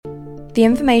The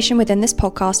information within this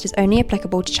podcast is only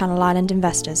applicable to Channel Island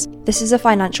investors. This is a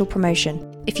financial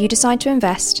promotion. If you decide to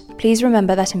invest, please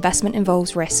remember that investment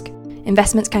involves risk.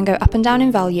 Investments can go up and down in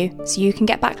value, so you can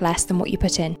get back less than what you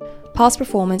put in. Past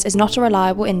performance is not a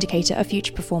reliable indicator of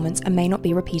future performance and may not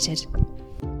be repeated.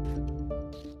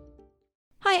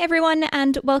 Hi everyone,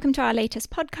 and welcome to our latest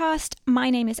podcast. My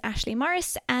name is Ashley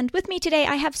Morris, and with me today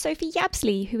I have Sophie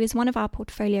Yabsley, who is one of our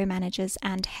portfolio managers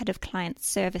and head of client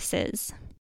services.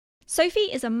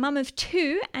 Sophie is a mum of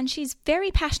two, and she's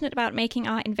very passionate about making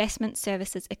our investment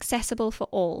services accessible for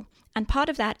all. And part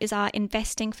of that is our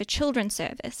Investing for Children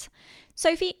service.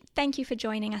 Sophie, thank you for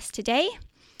joining us today.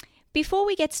 Before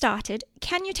we get started,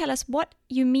 can you tell us what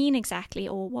you mean exactly,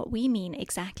 or what we mean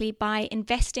exactly, by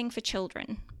investing for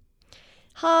children?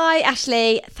 Hi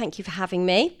Ashley, thank you for having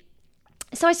me.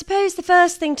 So I suppose the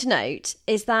first thing to note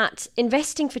is that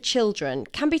investing for children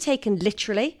can be taken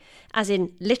literally, as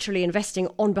in literally investing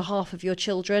on behalf of your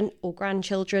children or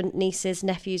grandchildren, nieces,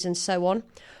 nephews and so on,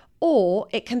 or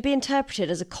it can be interpreted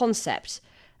as a concept,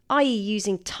 i.e.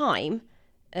 using time,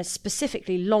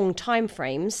 specifically long time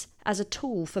frames, as a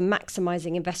tool for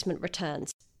maximising investment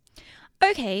returns.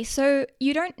 Okay, so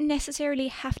you don't necessarily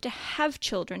have to have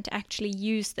children to actually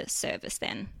use this service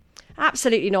then?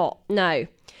 Absolutely not, no.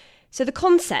 So the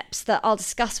concepts that I'll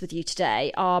discuss with you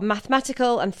today are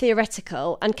mathematical and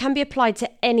theoretical and can be applied to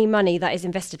any money that is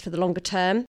invested for the longer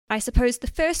term. I suppose the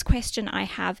first question I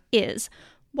have is,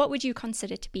 what would you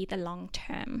consider to be the long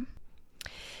term?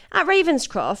 At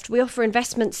Ravenscroft, we offer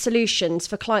investment solutions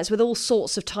for clients with all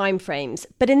sorts of timeframes,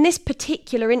 but in this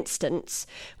particular instance,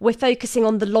 we're focusing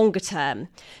on the longer term.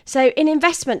 So in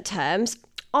investment terms,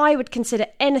 I would consider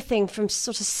anything from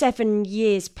sort of 7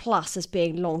 years plus as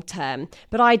being long term,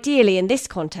 but ideally in this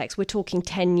context, we're talking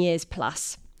 10 years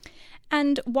plus.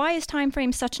 And why is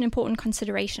timeframe such an important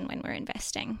consideration when we're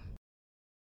investing?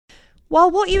 While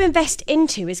what you invest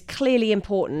into is clearly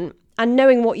important, and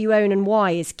knowing what you own and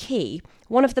why is key,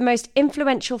 one of the most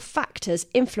influential factors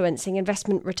influencing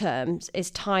investment returns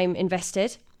is time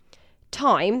invested.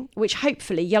 Time, which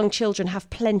hopefully young children have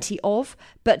plenty of,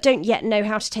 but don't yet know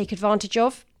how to take advantage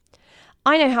of.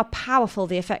 I know how powerful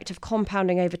the effect of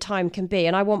compounding over time can be,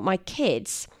 and I want my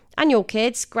kids, and your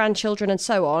kids, grandchildren and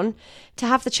so on, to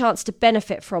have the chance to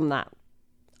benefit from that.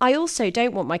 I also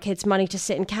don't want my kids' money to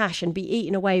sit in cash and be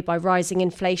eaten away by rising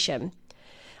inflation.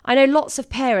 I know lots of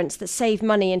parents that save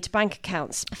money into bank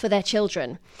accounts for their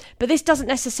children, but this doesn't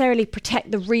necessarily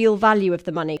protect the real value of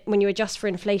the money when you adjust for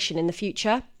inflation in the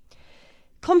future.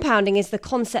 Compounding is the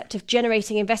concept of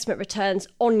generating investment returns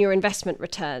on your investment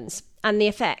returns, and the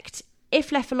effect,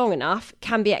 if left for long enough,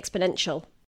 can be exponential.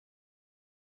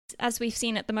 As we've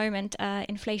seen at the moment,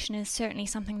 inflation is certainly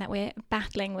something that we're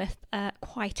battling with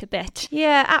quite a bit.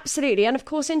 Yeah, absolutely. And of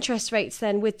course, interest rates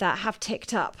then with that have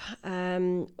ticked up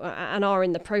and are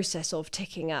in the process of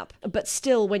ticking up. But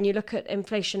still, when you look at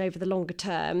inflation over the longer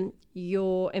term,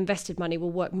 your invested money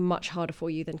will work much harder for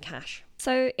you than cash.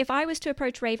 So if I was to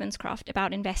approach Ravenscroft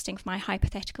about investing for my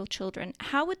hypothetical children,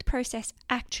 how would the process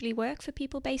actually work for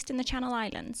people based in the Channel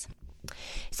Islands?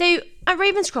 So at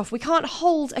Ravenscroft, we can't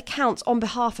hold accounts on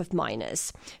behalf of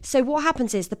minors. So what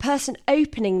happens is the person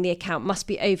opening the account must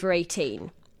be over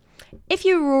 18. If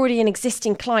you were already an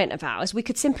existing client of ours, we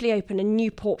could simply open a new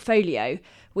portfolio,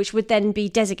 which would then be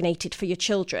designated for your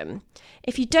children.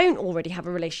 If you don't already have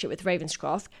a relationship with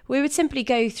Ravenscroft, we would simply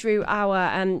go through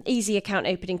our easy account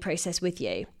opening process with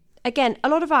you. Again, a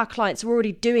lot of our clients are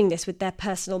already doing this with their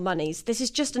personal monies. This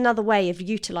is just another way of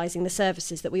utilising the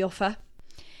services that we offer.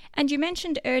 And you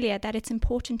mentioned earlier that it's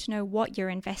important to know what you're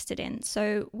invested in.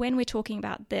 So when we're talking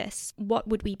about this, what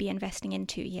would we be investing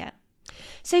into here?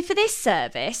 So for this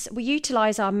service, we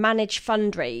utilise our managed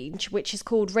fund range, which is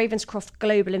called Ravenscroft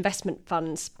Global Investment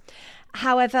Funds.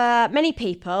 However, many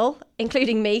people,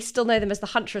 including me, still know them as the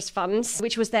Huntress Funds,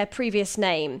 which was their previous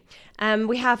name.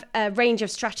 We have a range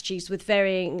of strategies with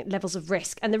varying levels of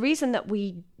risk. And the reason that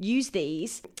we use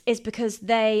these is because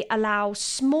they allow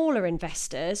smaller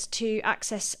investors to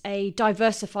access a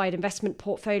diversified investment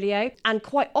portfolio. And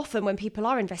quite often when people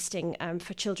are investing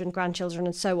for children, grandchildren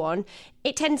and so on,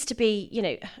 it tends to be,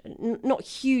 not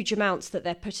huge amounts that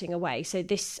they're putting away. So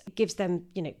this gives them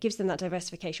that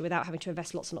diversification without having to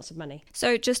invest lots and lots of money.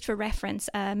 So just for reference,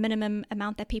 a minimum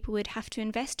amount that people would have to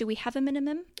invest, do we have a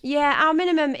minimum? Yeah, our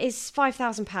minimum is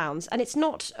 £5,000 and it's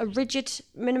not a rigid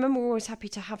minimum. We're always happy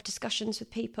to have discussions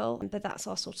with people, but that's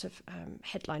our sort of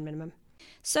headline minimum.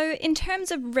 So in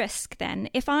terms of risk then,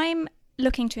 if I'm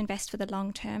looking to invest for the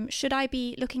long term, should I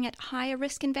be looking at higher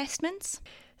risk investments?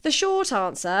 The short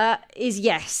answer is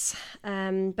yes,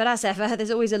 but as ever,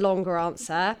 there's always a longer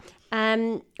answer.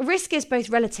 Risk is both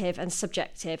relative and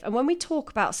subjective. And when we talk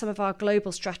about some of our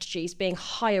global strategies being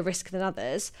higher risk than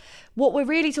others, what we're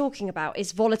really talking about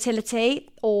is volatility,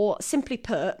 or simply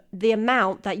put, the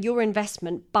amount that your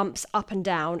investment bumps up and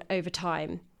down over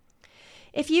time.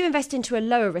 If you invest into a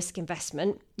lower risk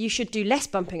investment, you should do less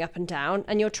bumping up and down,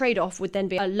 and your trade-off would then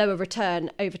be a lower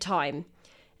return over time.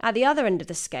 At the other end of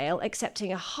the scale,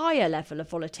 accepting a higher level of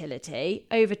volatility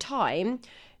over time,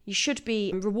 you should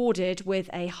be rewarded with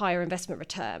a higher investment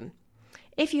return.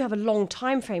 If you have a long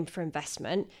time frame for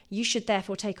investment, you should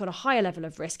therefore take on a higher level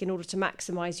of risk in order to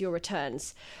maximize your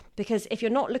returns. Because if you're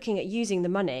not looking at using the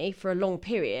money for a long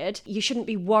period, you shouldn't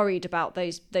be worried about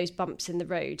those bumps in the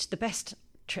road. The best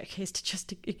trick is to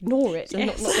just ignore it and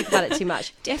not think about it too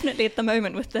much. Definitely at the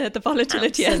moment with the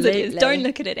volatility as it is. Don't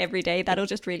look at it every day. That'll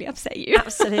just really upset you.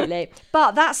 Absolutely.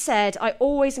 But that said, I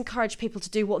always encourage people to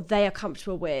do what they are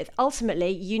comfortable with. Ultimately,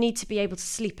 you need to be able to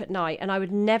sleep at night, and I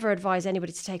would never advise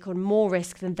anybody to take on more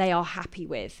risk than they are happy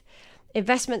with.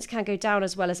 Investments can go down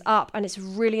as well as up, and it's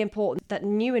really important that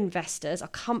new investors are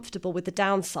comfortable with the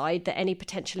downside that any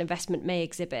potential investment may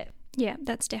exhibit. Yeah,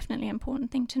 that's definitely an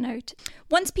important thing to note.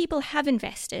 Once people have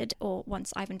invested, or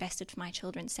once I've invested for my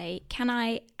children, say, can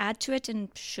I add to it, and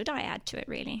should I add to it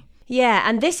really? Yeah,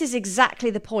 and this is exactly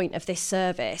the point of this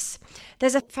service.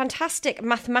 There's a fantastic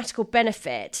mathematical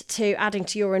benefit to adding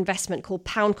to your investment called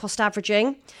pound cost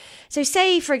averaging. So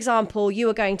say, for example, you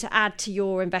are going to add to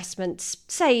your investments,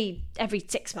 say, every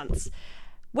 6 months.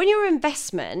 When your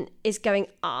investment is going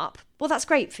up, well, that's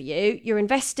great for you. You're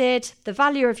invested, the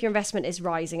value of your investment is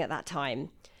rising at that time.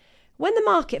 When the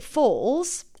market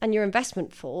falls and your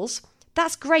investment falls,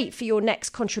 that's great for your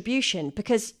next contribution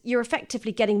because you're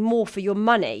effectively getting more for your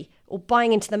money or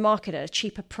buying into the market at a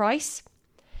cheaper price.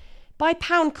 By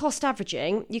pound cost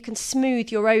averaging, you can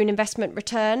smooth your own investment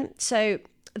return. So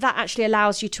that actually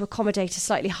allows you to accommodate a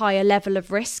slightly higher level of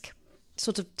risk,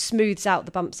 sort of smooths out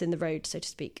the bumps in the road, so to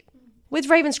speak. With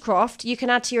Ravenscroft, you can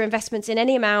add to your investments in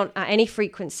any amount at any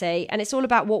frequency, and it's all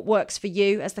about what works for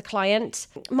you as the client.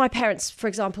 My parents, for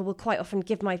example, will quite often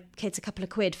give my kids a couple of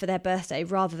quid for their birthday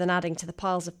rather than adding to the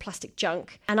piles of plastic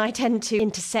junk. And I tend to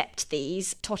intercept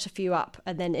these, tot a few up,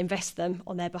 and then invest them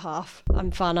on their behalf.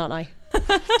 I'm fun, aren't I?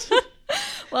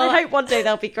 Well, I hope one day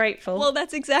they'll be grateful. Well,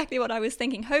 that's exactly what I was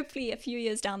thinking. Hopefully a few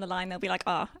years down the line, they'll be like,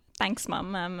 thanks,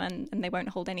 Mum, and they won't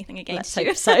hold anything against you.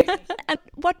 Let's hope so. At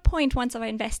what point, once I've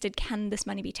invested, can this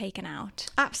money be taken out?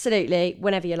 Absolutely,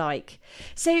 whenever you like.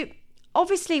 So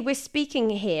obviously, we're speaking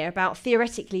here about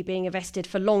theoretically being invested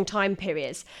for long time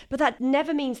periods, but that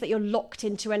never means that you're locked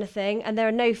into anything, and there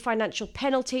are no financial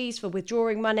penalties for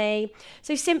withdrawing money.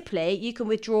 So simply, you can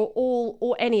withdraw all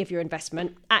or any of your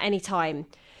investment at any time.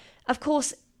 Of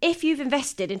course, if you've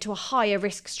invested into a higher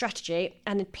risk strategy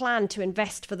and plan to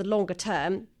invest for the longer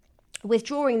term,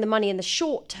 withdrawing the money in the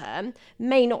short term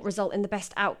may not result in the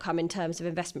best outcome in terms of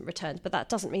investment returns, but that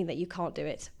doesn't mean that you can't do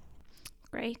it.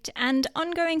 Great. And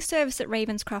ongoing service at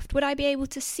Ravenscroft, would I be able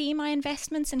to see my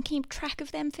investments and keep track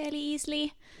of them fairly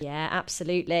easily? Yeah,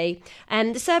 absolutely.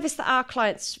 And the service that our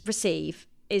clients receive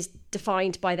is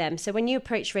defined by them. So when you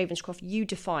approach Ravenscroft, you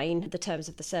define the terms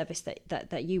of the service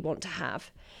that you want to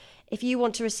have. If you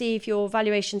want to receive your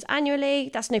valuations annually,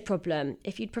 that's no problem.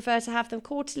 If you'd prefer to have them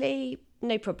quarterly,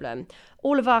 no problem.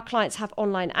 All of our clients have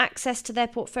online access to their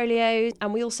portfolios,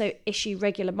 and we also issue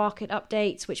regular market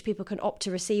updates, which people can opt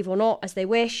to receive or not as they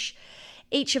wish.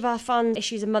 Each of our funds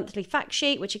issues a monthly fact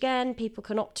sheet, which again, people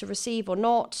can opt to receive or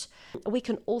not. We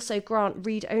can also grant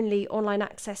read-only online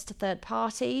access to third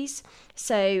parties.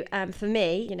 So for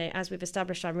me, as we've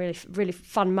established, I'm really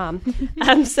fun mum.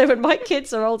 So when my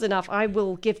kids are old enough, I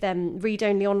will give them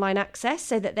read-only online access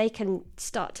so that they can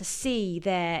start to see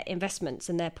their investments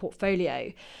and their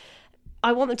portfolio.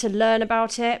 I want them to learn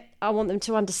about it. I want them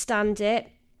to understand it,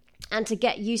 and to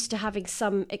get used to having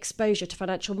some exposure to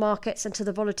financial markets and to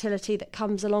the volatility that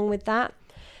comes along with that.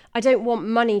 I don't want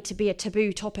money to be a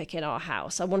taboo topic in our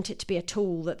house. I want it to be a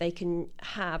tool that they can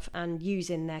have and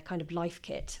use in their kind of life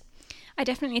kit. I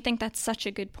definitely think that's such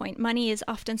a good point. Money is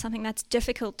often something that's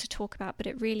difficult to talk about, but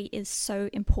it really is so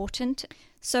important.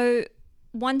 So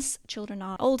once children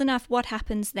are old enough, what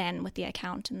happens then with the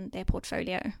account and their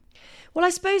portfolio? Well, I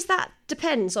suppose that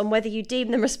depends on whether you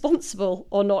deem them responsible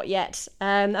or not yet.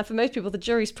 And for most people, the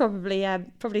jury's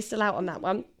probably still out on that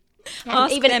one.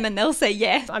 Ask them and they'll say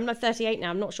yes. I'm not 38 now.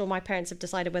 I'm not sure my parents have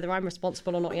decided whether I'm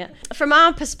responsible or not yet. From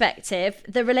our perspective,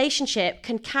 the relationship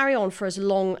can carry on for as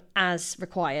long as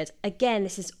required. Again,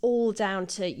 this is all down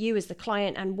to you as the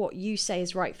client and what you say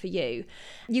is right for you.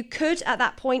 You could, at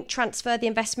that point, transfer the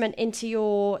investment into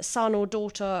your son or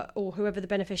daughter or whoever the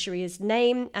beneficiary is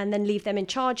name and then leave them in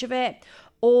charge of it.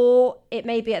 Or it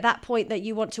may be at that point that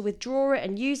you want to withdraw it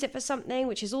and use it for something,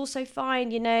 which is also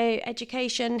fine,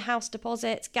 education, house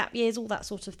deposits, gap years, all that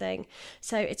sort of thing.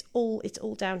 So it's all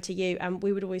down to you. And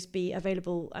we would always be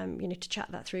available, to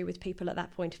chat that through with people at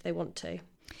that point if they want to.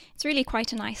 It's really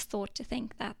quite a nice thought to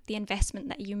think that the investment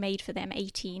that you made for them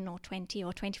 18 or 20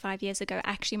 or 25 years ago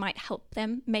actually might help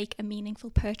them make a meaningful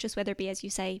purchase, whether it be, as you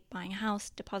say, buying a house,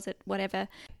 deposit, whatever.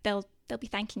 They'll be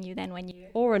thanking you then when you...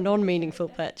 Or a non-meaningful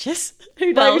purchase.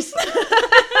 Who knows?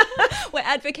 We're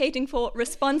advocating for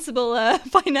responsible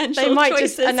financial choices. They might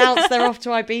just announce they're off to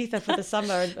Ibiza for the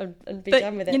summer and be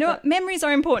done with it. You know what? Memories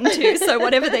are important too, so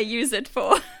whatever they use it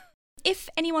for. If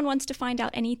anyone wants to find out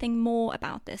anything more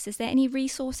about this, is there any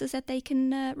resources that they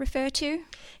can refer to?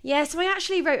 Yeah, so I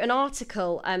actually wrote an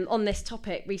article on this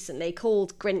topic recently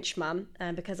called Grinch Mum,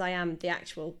 because I am the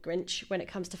actual Grinch when it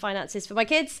comes to finances for my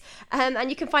kids. And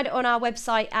you can find it on our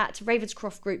website at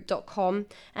ravenscroftgroup.com.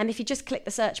 And if you just click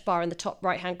the search bar in the top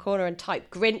right-hand corner and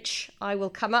type Grinch, I will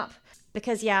come up.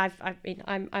 Because,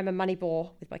 I'm a money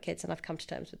bore with my kids and I've come to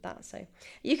terms with that. So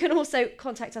you can also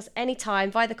contact us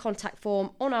anytime via the contact form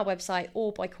on our website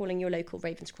or by calling your local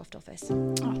Ravenscroft office.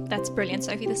 Oh, that's brilliant,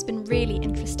 Sophie. This has been really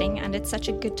interesting and it's such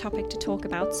a good topic to talk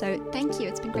about. So thank you.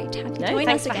 It's been great to have you join us again.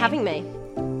 Thanks for having me.